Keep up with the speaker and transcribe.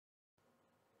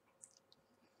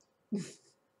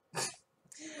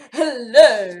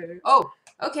Hello. Oh,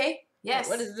 okay. Yes.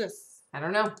 What is this? I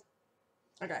don't know.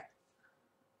 Okay.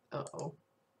 Uh-oh.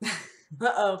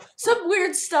 Uh-oh. Some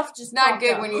weird stuff just Not popped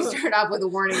good up. when you start off with the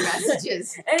warning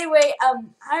messages. Anyway,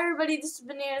 hi everybody, this is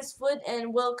Banana Split,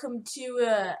 and welcome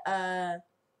to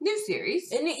New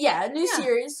series. a new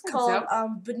series called so.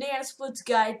 Banana Split's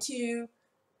Guide to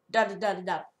dot dot dot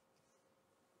dot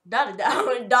dot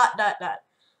dot dot dot dot.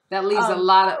 That leaves a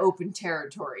lot of open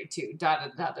territory too. Da da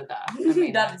da da da. I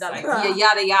mean, Da, da, that's da, like, da.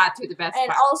 yada yada to the best And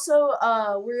part.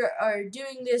 also, we are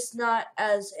doing this not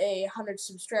as a 100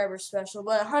 subscriber special,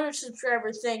 but a 100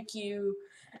 subscriber thank you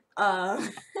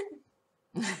to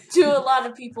a lot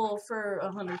of people for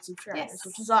 100 subscribers, Yes.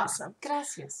 which is awesome.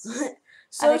 Gracias.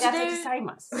 So Arigato today,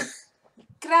 gozaimasu.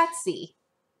 Grazie.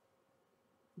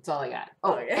 That's all I got.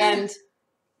 Oh, Okay. and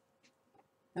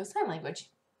no sign language.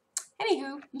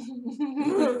 Anywho.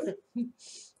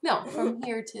 No, from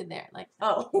here to there. Like,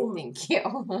 thank you.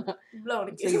 Blown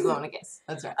a So you're blowing a kiss.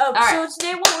 That's right. So All right.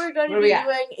 today what we're going to be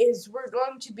doing is we're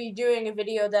going to be doing a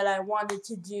video that I wanted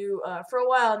to do for a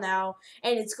while now,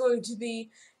 and it's going to be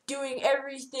doing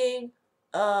everything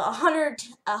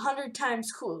 100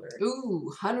 times cooler.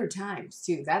 Ooh, 100 times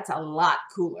too. That's a lot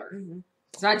cooler. Mm-hmm.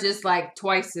 It's not just like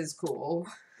twice as cool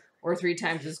or 3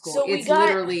 times as cool. So it's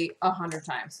literally 100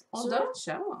 times. Oh, don't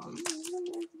show them.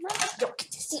 Don't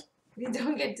get to see. You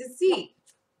don't get to see.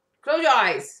 Close your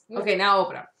eyes. Okay, now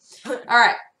open them. All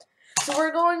right. So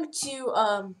we're going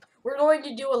to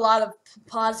do a lot of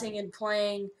pausing and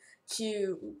playing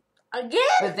to again.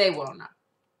 But they will not.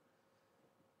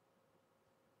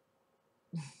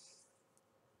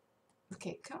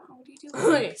 Okay, come on. What are you doing?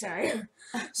 Okay, sorry.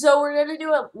 So we're gonna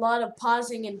do a lot of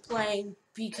pausing and playing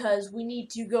because we need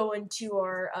to go into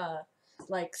our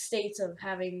like states of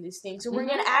having these things. So we're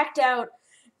gonna act out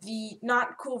the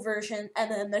not cool version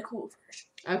and then the cool version.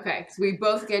 Okay, so we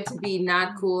both get to be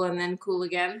not cool and then cool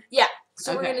again? Yeah.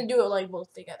 So we're gonna do it like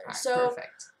both together. Right, so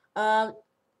perfect. All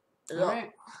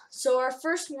right. So our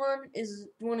first one is,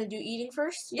 you want to do eating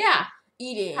first? Yeah.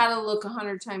 Eating. How to look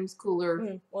 100 times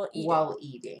cooler while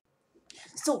eating.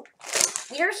 So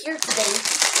we are here today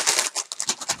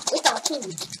with our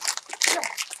food.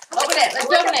 Open it. Let's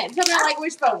open it. Open it like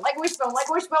wishbone. Like wishbone. Like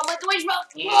wishbone. Like wishbone.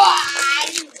 Yes.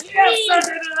 I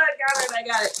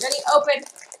got it. Ready? Open.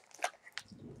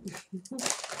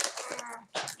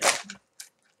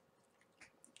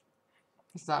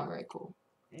 It's not very cool.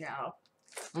 No.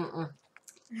 Mm-mm.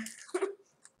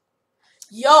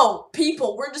 Yo,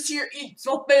 people, we're just here eating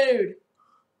some food.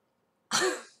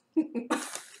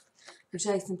 Would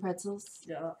you like some pretzels?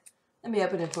 Yeah. Let me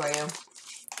open it for you.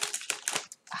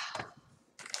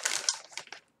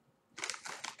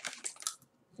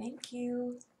 Thank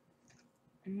you.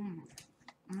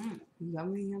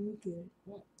 Yummy, yummy, good.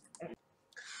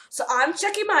 So I'm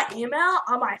checking my email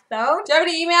on my phone. Do you have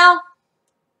an email?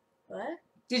 What?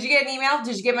 Did you get an email?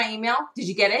 Did you get my email? Did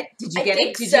you get it? Did you I get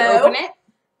think it? Did so. you open it?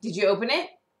 Did you open it?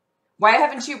 Why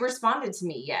haven't you responded to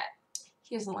me yet?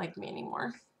 He doesn't like me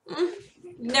anymore.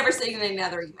 Never sending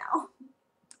another email.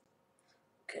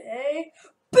 Okay.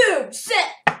 Boom.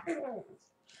 Set.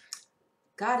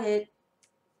 Got it.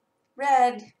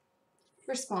 Read.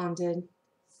 Responded.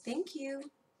 Thank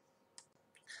you.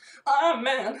 Oh,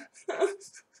 man.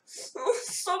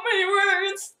 So many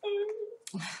words.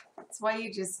 That's why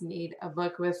you just need a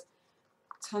book with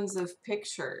tons of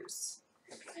pictures.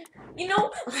 You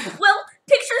know, well,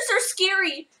 pictures are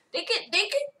scary. They're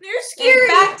scary. In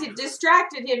fact, it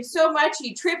distracted him so much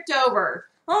he tripped over.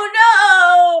 Oh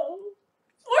no!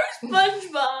 Poor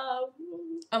SpongeBob.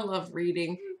 I love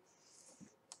reading.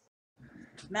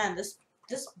 Man, this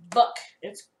book,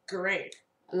 it's great.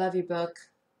 I love your book.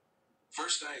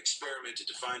 First, I experimented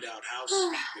to find out how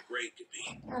sweet the grade could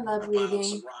be. I love I piled reading.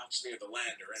 some rocks near the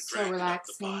lander and So dragged it up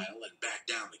relaxing. the pile and back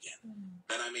down again.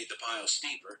 Then I made the pile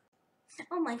steeper.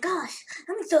 Oh my gosh,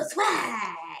 I'm so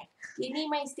swag. Do you need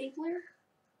my stapler?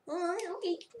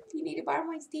 Okay. Do you need to borrow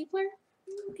my stapler?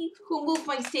 Who moved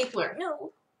my stapler?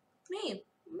 No, me.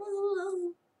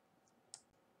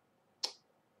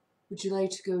 Would you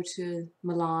like to go to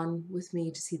Milan with me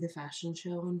to see the fashion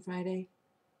show on Friday?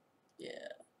 Yeah.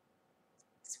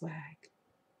 Swag.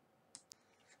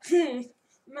 Man,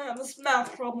 this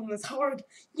math problem is hard.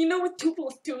 You know what 2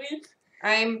 plus 2 is?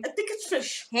 I think it's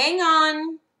fish. Hang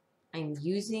on. I'm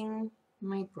using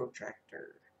my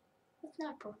protractor. It's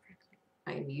not protractor.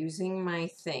 I'm using my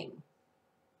thing.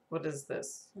 What is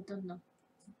this? I don't know.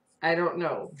 I don't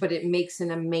know, but it makes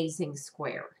an amazing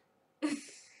square.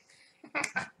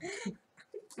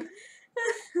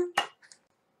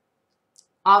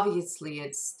 Obviously,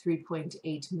 it's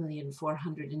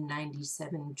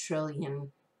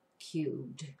 3.8,497,000,000,000,000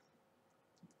 cubed.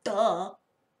 Duh.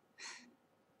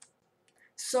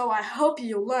 So I hope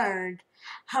you learned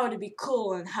how to be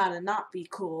cool and how to not be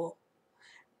cool.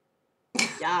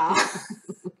 Yeah.